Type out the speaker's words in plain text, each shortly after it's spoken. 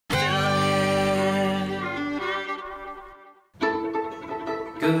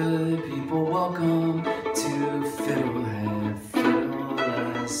Good people, welcome to Fiddlehed, Fiddle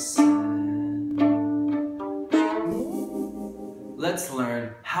lesson. Let's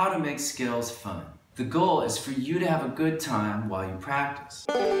learn how to make scales fun. The goal is for you to have a good time while you practice.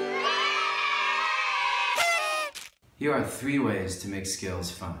 Here are 3 ways to make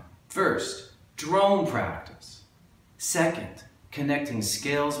scales fun. First, drone practice. Second, connecting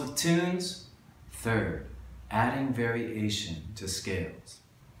scales with tunes. Third, adding variation to scales.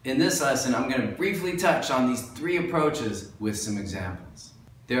 In this lesson, I'm going to briefly touch on these 3 approaches with some examples.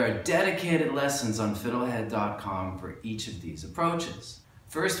 There are dedicated lessons on Fiddlehed.com for each of these approaches.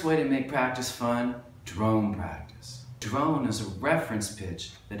 First way to make practice fun, drone practice. Drone is a reference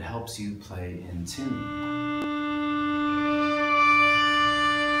pitch that helps you play in tune.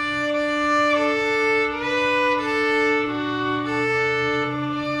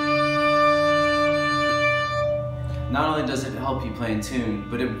 Not only does it help you play in tune,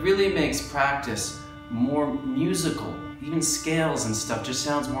 but it really makes practice more musical. Even scales and stuff just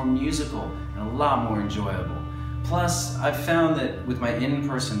sounds more musical and a lot more enjoyable. Plus, I've found that with my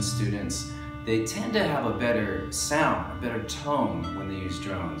in-person students, they tend to have a better sound, a better tone when they use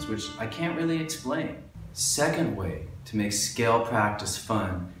drones, which I can't really explain. Second way to make scale practice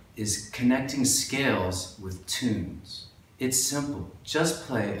fun is connecting scales with tunes. It's simple. Just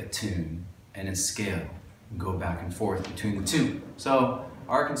play a tune and its scale. Go back and forth between the 2. So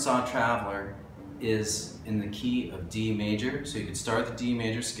Arkansas Traveler is in the key of D major, so you could start the D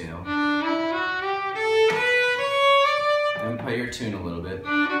major scale, then play your tune a little bit, go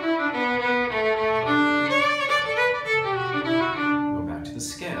back to the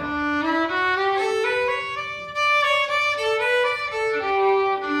scale.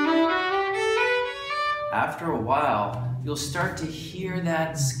 After a while, you'll start to hear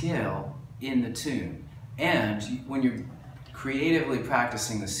that scale in the tune. And when you're creatively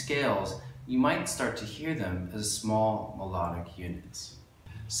practicing the scales, you might start to hear them as small melodic units.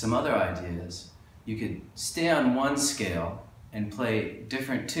 Some other ideas, you could stay on one scale and play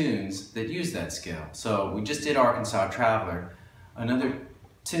different tunes that use that scale. So we just did Arkansas Traveler. Another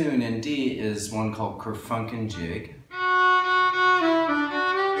tune in D is one called Kerfunken Jig.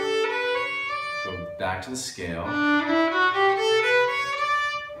 Go back to the scale.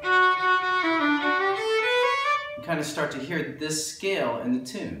 Kind of start to hear this scale in the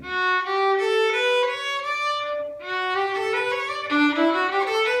tune.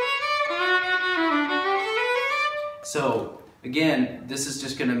 So again, this is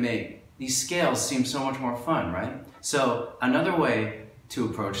just going to make these scales seem so much more fun, right? So another way to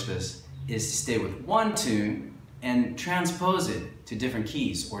approach this is to stay with one tune and transpose it to different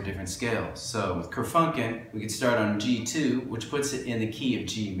keys or different scales. So with Kerfunken, we could start on G2, which puts it in the key of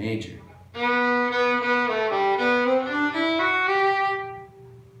G major.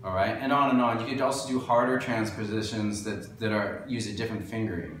 Alright, and on and on. You could also do harder transpositions that use a different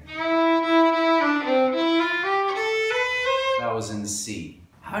fingering. That was in C.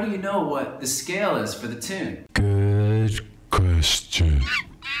 How do you know what the scale is for the tune? Good question.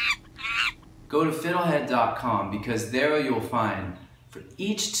 Go to Fiddlehed.com because there you'll find for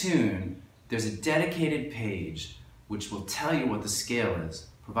each tune there's a dedicated page which will tell you what the scale is,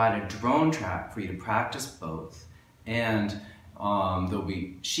 provide a drone track for you to practice both, and there'll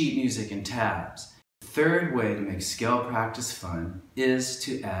be sheet music and tabs. The third way to make scale practice fun is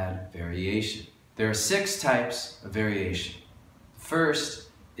to add variation. There are 6 types of variation. First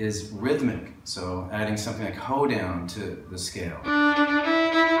is rhythmic, so adding something like hoedown to the scale.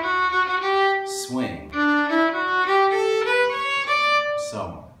 Swing. So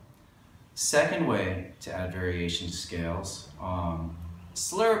on. Second way to add variation to scales,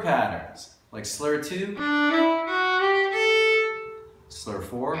 slur patterns, like slur 2, slur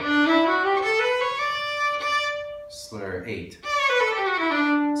 4, slur 8,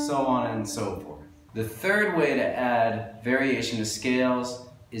 so on and so forth. The third way to add variation to scales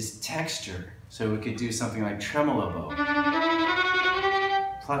is texture. So we could do something like tremolo bow,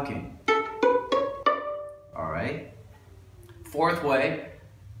 plucking. Alright. Fourth way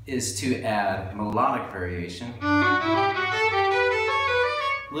is to add melodic variation,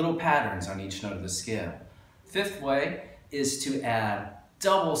 little patterns on each note of the scale. Fifth way is to add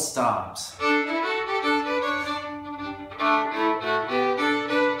double stops. A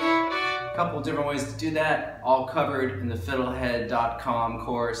couple different ways to do that, all covered in the Fiddlehed.com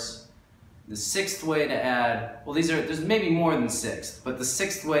course. The 6th way to add, well there's maybe more than 6, but the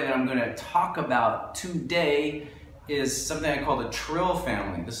 6th way that I'm going to talk about today is something I call the trill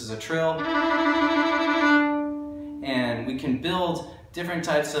family. This is a trill, and we can build different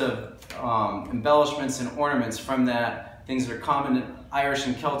types of embellishments and ornaments from that things that are common in Irish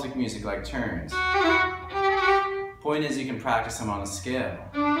and Celtic music like turns. Point is, you can practice them on a scale.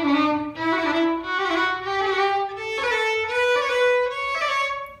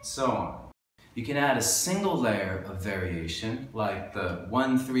 So on. You can add a single layer of variation, like the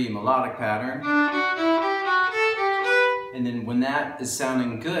 1-3 melodic pattern. And then when that is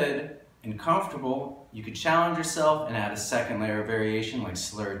sounding good and comfortable, you could challenge yourself and add a second layer of variation, like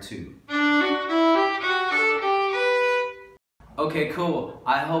slur 2. Okay, cool.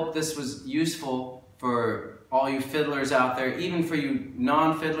 I hope this was useful for all you fiddlers out there. Even for you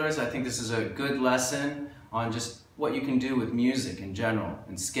non-fiddlers, I think this is a good lesson on just what you can do with music in general,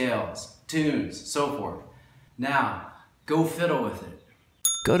 and scales, tunes, so forth. Now, go fiddle with it.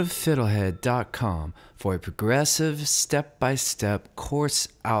 Go to fiddlehed.com for a progressive, step-by-step course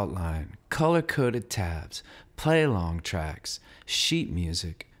outline, color-coded tabs, play-along tracks, sheet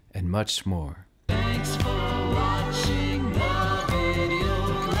music, and much more. Thanks for watching the video.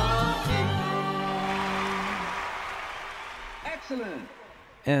 Excellent!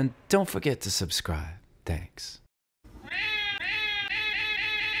 And don't forget to subscribe. Thanks.